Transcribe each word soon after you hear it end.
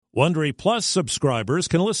Wondery Plus subscribers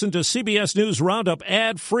can listen to CBS News Roundup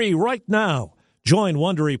ad-free right now. Join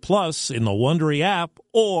Wondery Plus in the Wondery app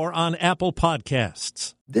or on Apple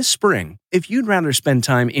Podcasts. This spring, if you'd rather spend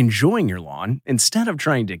time enjoying your lawn instead of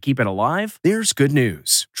trying to keep it alive, there's good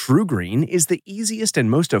news. True Green is the easiest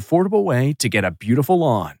and most affordable way to get a beautiful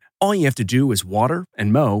lawn. All you have to do is water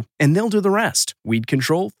and mow, and they'll do the rest. Weed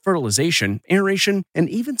control, fertilization, aeration, and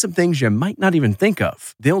even some things you might not even think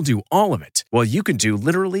of. They'll do all of it, while you can do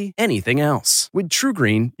literally anything else. With True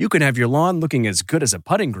Green, you can have your lawn looking as good as a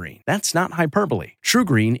putting green. That's not hyperbole. True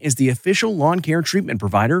Green is the official lawn care treatment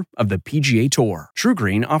provider of the PGA Tour. True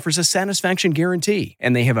Green offers a satisfaction guarantee,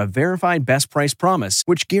 and they have a verified best price promise,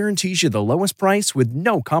 which guarantees you the lowest price with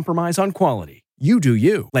no compromise on quality. You do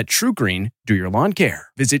you. Let True Green do your lawn care.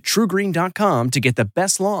 Visit TrueGreen.com to get the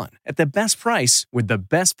best lawn at the best price with the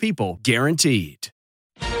best people guaranteed.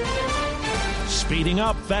 Speeding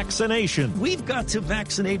up vaccination. We've got to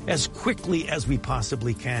vaccinate as quickly as we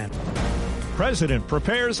possibly can. President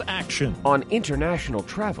prepares action. On international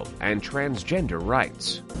travel and transgender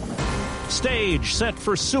rights. Stage set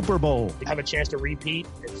for Super Bowl. Have a chance to repeat.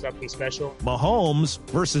 It's something special. Mahomes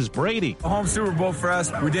versus Brady. Home Super Bowl for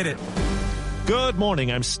us. We did it. Good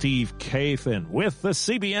morning, I'm Steve Kathan with the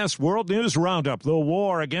CBS World News Roundup. The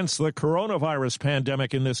war against the coronavirus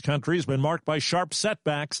pandemic in this country has been marked by sharp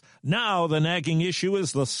setbacks. Now the nagging issue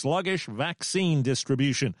is the sluggish vaccine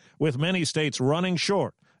distribution, with many states running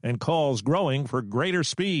short and calls growing for greater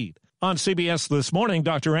speed. On CBS This Morning,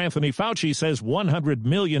 Dr. Anthony Fauci says 100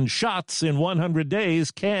 million shots in 100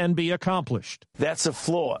 days can be accomplished. That's a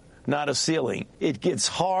floor, not a ceiling. It gets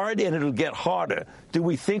hard and it'll get harder. Do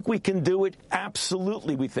we think we can do it?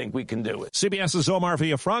 Absolutely, we think we can do it. CBS's Omar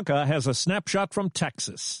Villafranca has a snapshot from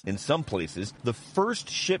Texas. In some places, the first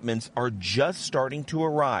shipments are just starting to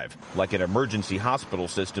arrive, like at emergency hospital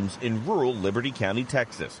systems in rural Liberty County,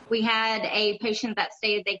 Texas. We had a patient that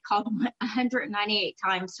stated they called 198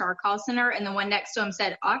 times to our call center, and the one next to him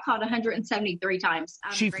said, I called 173 times.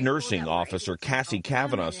 Chief Nursing Officer Cassie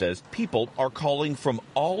Kavanaugh says people are calling from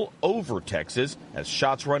all over Texas as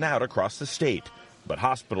shots run out across the state. But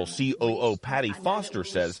hospital COO Patty Foster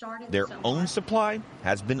says their own supply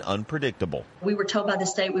has been unpredictable. We were told by the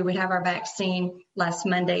state we would have our vaccine last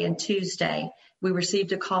Monday and Tuesday. We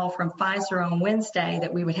received a call from Pfizer on Wednesday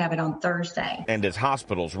that we would have it on Thursday. And as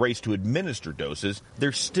hospitals race to administer doses,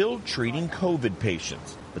 they're still treating COVID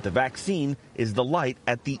patients. But the vaccine is the light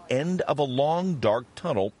at the end of a long, dark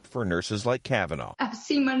tunnel for nurses like Kavanaugh. I've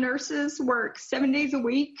seen my nurses work 7 days a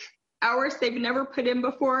week, hours they've never put in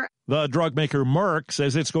before. The drug maker Merck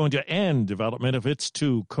says it's going to end development of its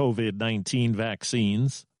 2 COVID-19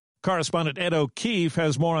 vaccines. Correspondent Ed O'Keefe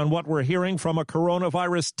has more on what we're hearing from a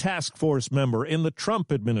coronavirus task force member in the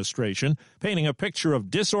Trump administration, painting a picture of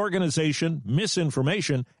disorganization,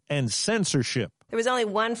 misinformation, and censorship. There was only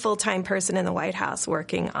one full-time person in the White House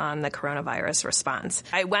working on the coronavirus response.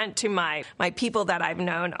 I went to my people that I've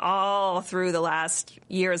known all through the last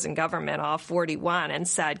years in government, all 41, and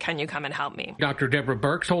said, can you come and help me? Dr. Deborah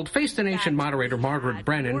Birx told Face the Nation moderator Margaret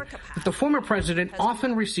Brennan that the former president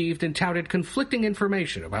often received and touted conflicting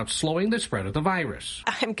information about slowing the spread of the virus.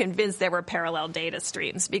 I'm convinced there were parallel data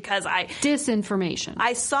streams because disinformation.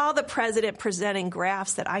 I saw the president presenting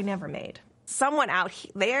graphs that I never made. Someone out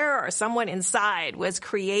there or someone inside was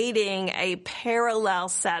creating a parallel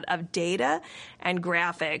set of data and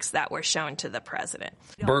graphics that were shown to the president.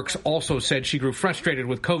 Birx also said she grew frustrated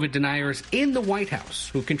with COVID deniers in the White House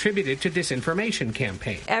who contributed to disinformation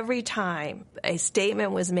campaigns. Every time a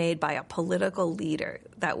statement was made by a political leader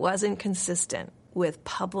that wasn't consistent with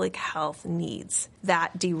public health needs,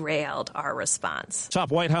 that derailed our response.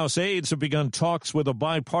 Top White House aides have begun talks with a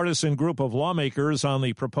bipartisan group of lawmakers on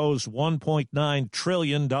the proposed $1.9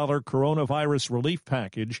 trillion coronavirus relief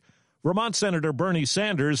package. Vermont Senator Bernie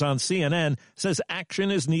Sanders on CNN says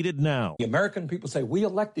action is needed now. The American people say, we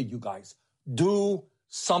elected you guys. Do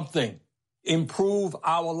something. Improve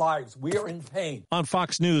our lives. We are in pain. On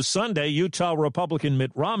Fox News Sunday, Utah Republican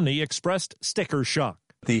Mitt Romney expressed sticker shock.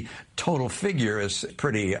 The total figure is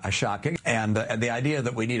pretty shocking, and the idea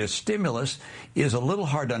that we need a stimulus is a little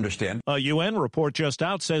hard to understand. A UN report just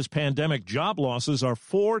out says pandemic job losses are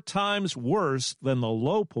 4 times worse than the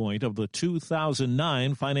low point of the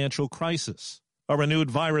 2009 financial crisis. A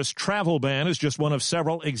renewed virus travel ban is just one of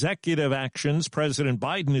several executive actions President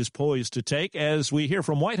Biden is poised to take, as we hear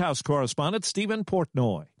from White House correspondent Stephen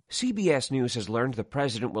Portnoy. CBS News has learned the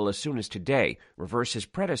president will, as soon as today, reverse his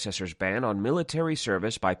predecessor's ban on military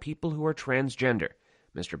service by people who are transgender.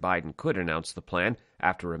 Mr. Biden could announce the plan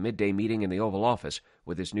after a midday meeting in the Oval Office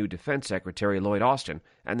with his new Defense Secretary Lloyd Austin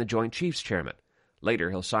and the Joint Chiefs Chairman.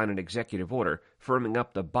 Later, he'll sign an executive order firming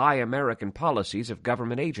up the Buy American policies of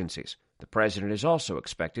government agencies. The president is also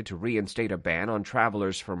expected to reinstate a ban on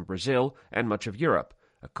travelers from Brazil and much of Europe,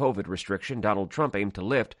 a COVID restriction Donald Trump aimed to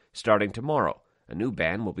lift starting tomorrow. A new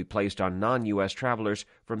ban will be placed on non-U.S. travelers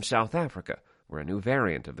from South Africa, where a new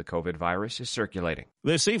variant of the COVID virus is circulating.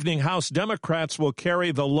 This evening, House Democrats will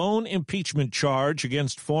carry the lone impeachment charge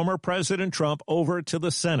against former President Trump over to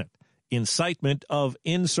the Senate, incitement of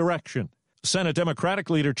insurrection. Senate Democratic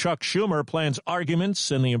leader Chuck Schumer plans arguments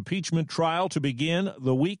in the impeachment trial to begin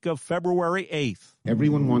the week of February 8th.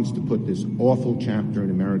 Everyone wants to put this awful chapter in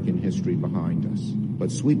American history behind us,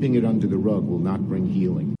 but sweeping it under the rug will not bring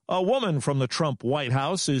healing. A woman from the Trump White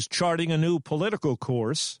House is charting a new political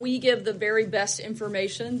course. We give the very best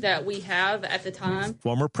information that we have at the time.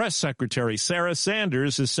 Former Press Secretary Sarah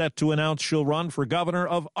Sanders is set to announce she'll run for governor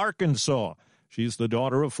of Arkansas. She's the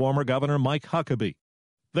daughter of former Governor Mike Huckabee.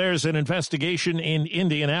 There's an investigation in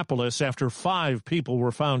Indianapolis after 5 people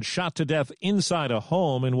were found shot to death inside a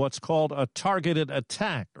home in what's called a targeted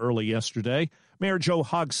attack early yesterday. Mayor Joe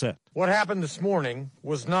Hogsett. What happened this morning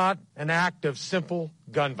was not an act of simple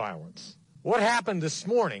gun violence. What happened this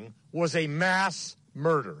morning was a mass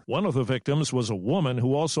murder. One of the victims was a woman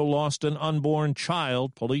who also lost an unborn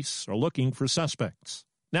child. Police are looking for suspects.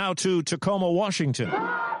 Now to Tacoma, Washington.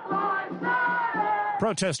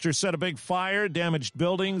 Protesters set a big fire, damaged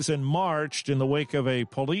buildings, and marched in the wake of a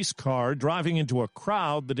police car driving into a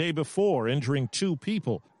crowd the day before, injuring 2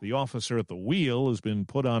 people. The officer at the wheel has been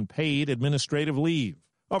put on paid administrative leave.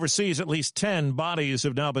 Overseas, at least 10 bodies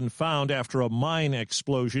have now been found after a mine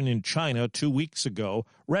explosion in China 2 weeks ago.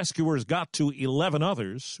 Rescuers got to 11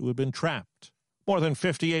 others who had been trapped. More than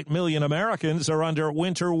 58 million Americans are under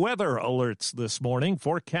winter weather alerts this morning.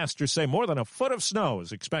 Forecasters say more than a foot of snow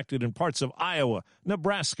is expected in parts of Iowa,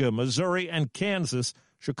 Nebraska, Missouri, and Kansas.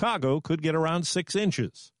 Chicago could get around 6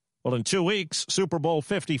 inches. Well, in 2 weeks, Super Bowl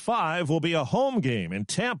 55 will be a home game in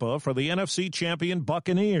Tampa for the NFC champion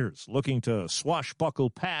Buccaneers, looking to swashbuckle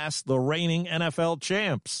past the reigning NFL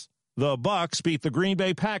champs. The Bucs beat the Green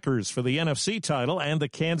Bay Packers for the NFC title, and the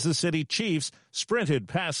Kansas City Chiefs sprinted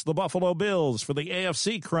past the Buffalo Bills for the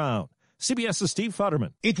AFC crown. CBS's Steve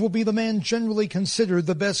Futterman. It will be the man generally considered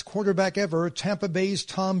the best quarterback ever, Tampa Bay's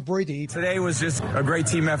Tom Brady. Today was just a great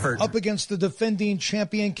team effort. Up against the defending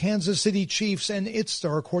champion Kansas City Chiefs and its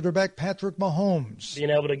star quarterback Patrick Mahomes.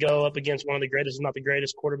 Being able to go up against one of the greatest, if not the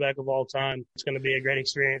greatest quarterback of all time, it's going to be a great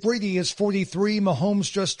experience. Brady is 43,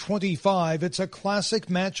 Mahomes just 25. It's a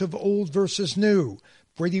classic match of old versus new.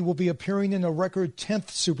 Brady will be appearing in a record 10th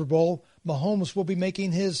Super Bowl. Mahomes will be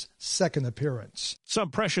making his 2nd appearance.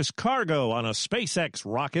 Some precious cargo on a SpaceX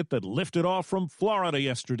rocket that lifted off from Florida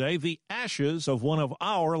yesterday, the ashes of one of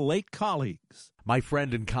our late colleagues. My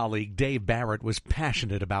friend and colleague Dave Barrett was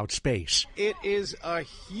passionate about space. It is a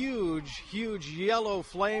huge, huge yellow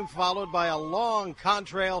flame followed by a long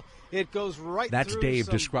contrail. It goes right That's through Dave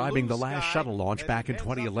some describing the last shuttle launch back in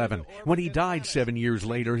 2011. When he died 7 years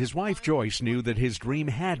later, his wife Joyce knew that his dream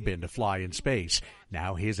had been to fly in space.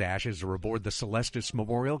 Now his ashes are aboard the Celestis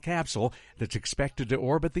Memorial capsule that's expected to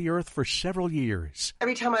orbit the Earth for several years.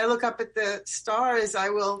 Every time I look up at the stars, I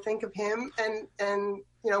will think of him and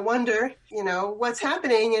wonder, what's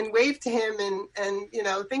happening and wave to him and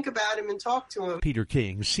think about him and talk to him. Peter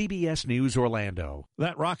King, CBS News, Orlando.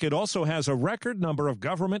 That rocket also has a record number of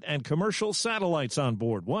government and commercial satellites on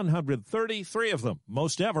board, 133 of them,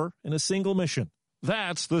 most ever in a single mission.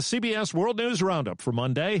 That's the CBS World News Roundup for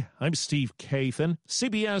Monday. I'm Steve Kathan,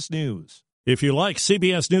 CBS News. If you like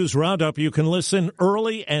CBS News Roundup, you can listen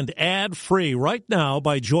early and ad-free right now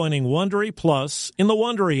by joining Wondery Plus in the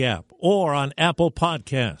Wondery app or on Apple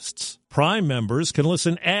Podcasts. Prime members can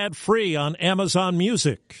listen ad-free on Amazon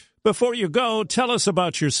Music. Before you go, tell us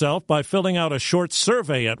about yourself by filling out a short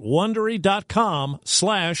survey at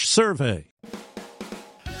Wondery.com/survey.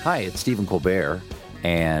 Hi, it's Stephen Colbert,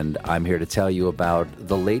 and I'm here to tell you about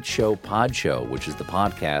The Late Show Pod Show, which is the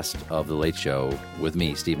podcast of The Late Show with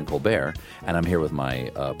me, Stephen Colbert, and I'm here with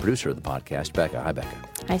my producer of the podcast, Becca. Hi, Becca.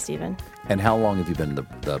 Hi, Stephen. And how long have you been the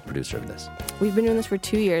producer of this? We've been doing this for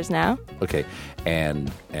 2 years now. Okay,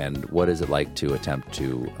 and what is it like to attempt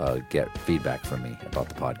to get feedback from me about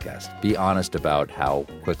the podcast? Be honest about how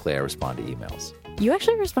quickly I respond to emails. You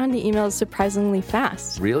actually respond to emails surprisingly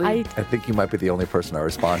fast. Really? I think you might be the only person I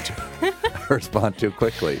respond to. I respond to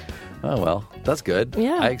quickly. Oh, well, that's good.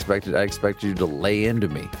 Yeah. I expected you to lay into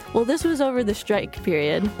me. Well, this was over the strike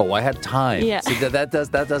period. Oh, I had time. Yeah. See, that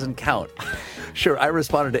doesn't count. Sure, I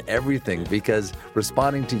responded to everything because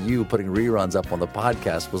responding to you putting reruns up on the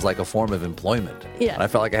podcast was like a form of employment. Yeah. And I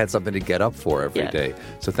felt like I had something to get up for every day.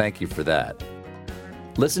 So thank you for that.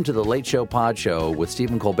 Listen to The Late Show Pod Show with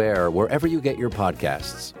Stephen Colbert wherever you get your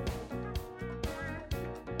podcasts.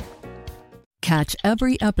 Catch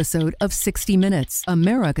every episode of 60 Minutes,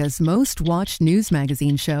 America's most watched news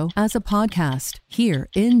magazine show, as a podcast. Hear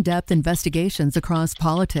in-depth investigations across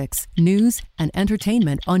politics, news, and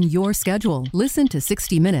entertainment on your schedule. Listen to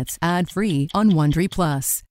 60 Minutes ad-free on Wondery Plus.